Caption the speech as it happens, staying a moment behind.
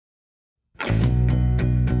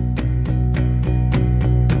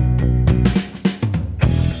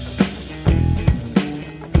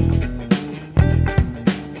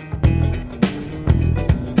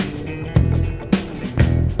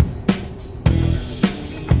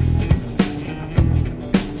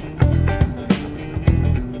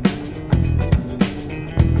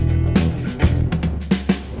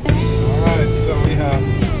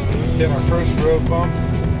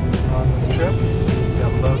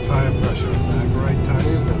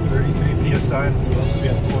PSI and it's supposed to be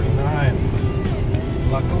at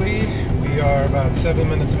 49. Luckily, we are about 7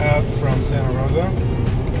 minutes out from Santa Rosa,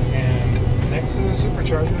 and next to the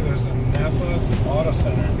supercharger there's a Napa Auto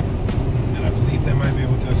Center, and I believe they might be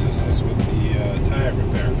able to assist us with the tire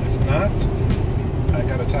repair. If not, I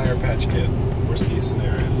got a tire patch kit. Worst case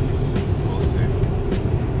scenario. We'll see.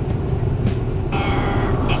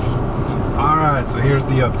 Alright, so here's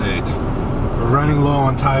the update. We're running low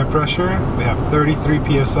on tire pressure. We have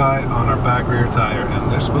 33 PSI on our back rear tire,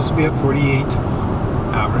 and they're supposed to be at 48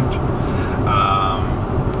 average.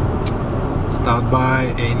 Stopped by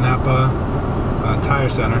a Napa tire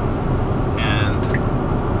center,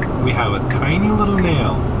 and we have a tiny little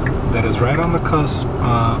nail that is right on the cusp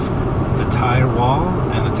of the tire wall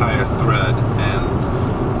and the tire thread,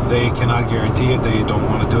 and they cannot guarantee it. They don't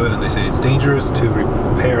want to do it, and they say it's dangerous to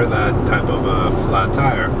repair that type of a flat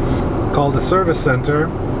tire. Called the service center,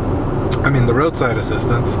 the roadside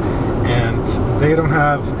assistance, and they don't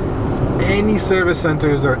have any service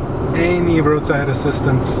centers or any roadside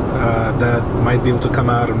assistance that might be able to come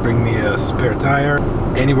out and bring me a spare tire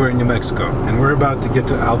anywhere in New Mexico. And we're about to get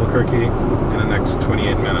to Albuquerque in the next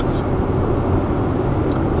 28 minutes.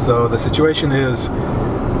 So the situation is,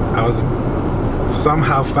 I was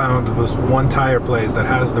somehow found this one tire place that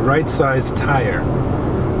has the right size tire,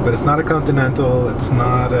 but it's not a Continental, it's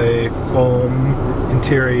not a foam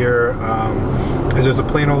interior, it's just a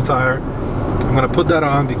plain old tire. I'm going to put that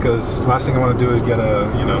on because last thing I want to do is get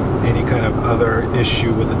any kind of other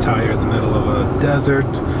issue with the tire in the middle of a desert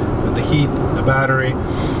with the heat, the battery.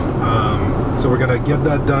 So we're going to get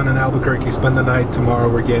that done in Albuquerque, spend the night. Tomorrow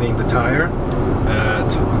we're getting the tire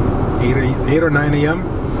at 8 or 9 a.m.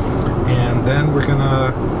 and then we're going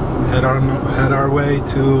to head our way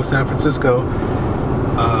to San Francisco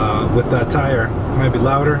with that tire. It might be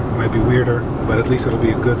louder, it might be weirder, but at least it'll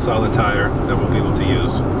be a good solid tire that we'll be able to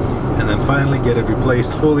use. And then finally get it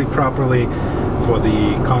replaced fully, properly for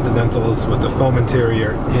the Continentals with the foam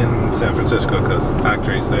interior in San Francisco, because the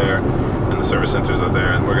factory's there and the service centers are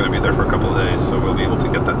there, and we're going to be there for a couple of days, so we'll be able to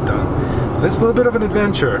get that done. So that's a little bit of an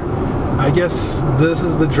adventure. I guess this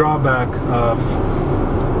is the drawback of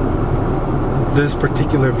this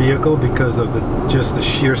particular vehicle because of just the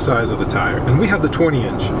sheer size of the tire. And we have the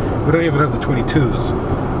 20-inch. We don't even have the 22s.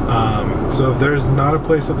 So if there's not a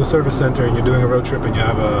place of the service center and you're doing a road trip and you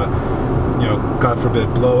have a, God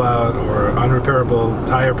forbid, blowout or unrepairable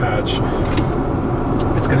tire patch,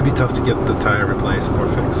 it's going to be tough to get the tire replaced or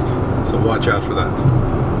fixed. So watch out for that.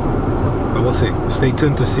 But we'll see. Stay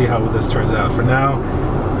tuned to see how this turns out. For now,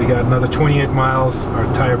 we got another 28 miles. Our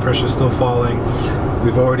tire pressure is still falling.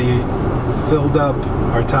 We've already filled up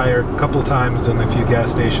our tire a couple times in a few gas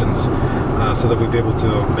stations so that we'd be able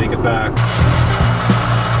to make it back.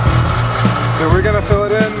 So we're gonna fill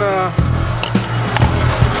it in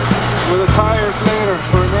with a tire inflator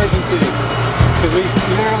for emergencies, because we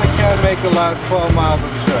literally can't make the last 12 miles of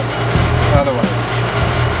the trip otherwise.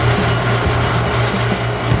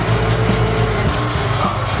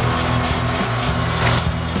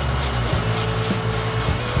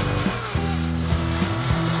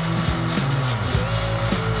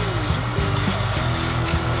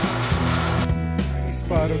 Tiny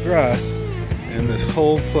spot of grass in this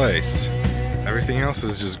whole place. Everything else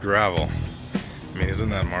is just gravel. Isn't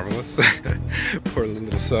that marvelous? Poor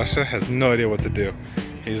little Sasha has no idea what to do.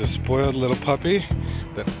 He's a spoiled little puppy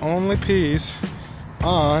that only pees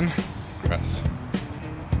on grass.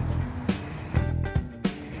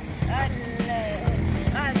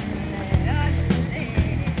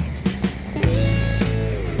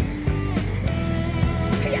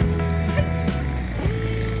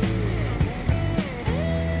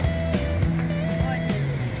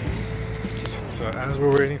 So as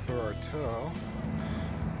we're waiting for our tow,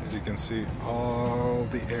 as you can see, all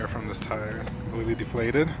the air from this tire completely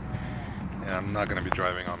deflated, and I'm not going to be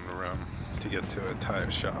driving on the rim to get to a tire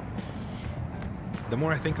shop. The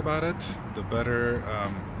more I think about it, the better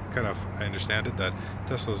I understand it, that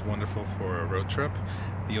Tesla is wonderful for a road trip.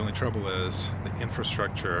 The only trouble is the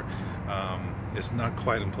infrastructure is not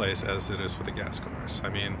quite in place as it is for the gas cars.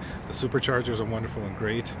 The superchargers are wonderful and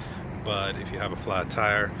great, but if you have a flat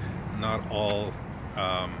tire, not all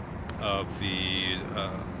of the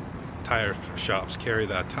tire shops carry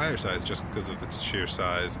that tire size just because of its sheer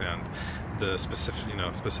size and the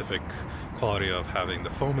specific quality of having the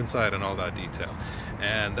foam inside and all that detail.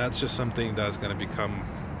 And that's just something that's going to become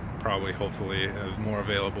probably, hopefully, more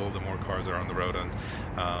available the more cars are on the road, and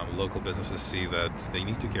local businesses see that they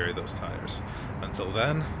need to carry those tires. Until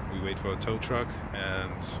then, we wait for a tow truck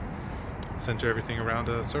and center everything around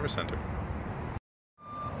a service center.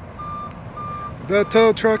 The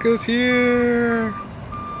tow truck is here!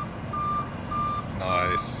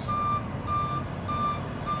 Nice.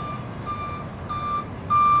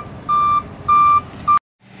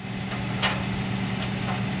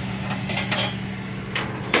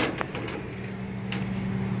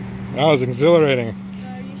 That was exhilarating. So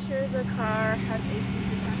are you sure the car has AC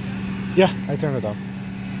protection? Yeah, I turned it on.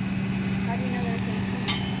 How do you know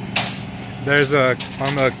There's there's AC?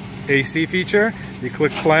 on the AC feature, you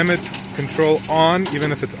click climate control on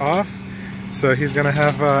even if it's off. So he's gonna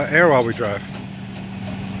have air while we drive.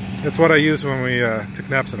 That's what I use when we took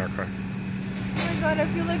naps in our car. Oh my god, I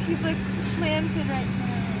feel like he's like slanted right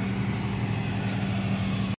now.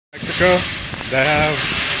 Mexico, they have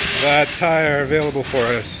that tire available for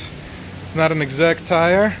us. It's not an exact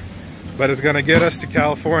tire, but it's gonna get us to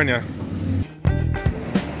California.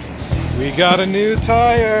 We got a new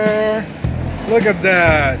tire. Look at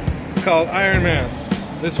that. It's called Iron Man.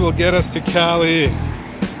 This will get us to Cali.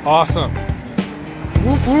 Awesome.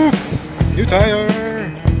 Whoop whoop. New tire.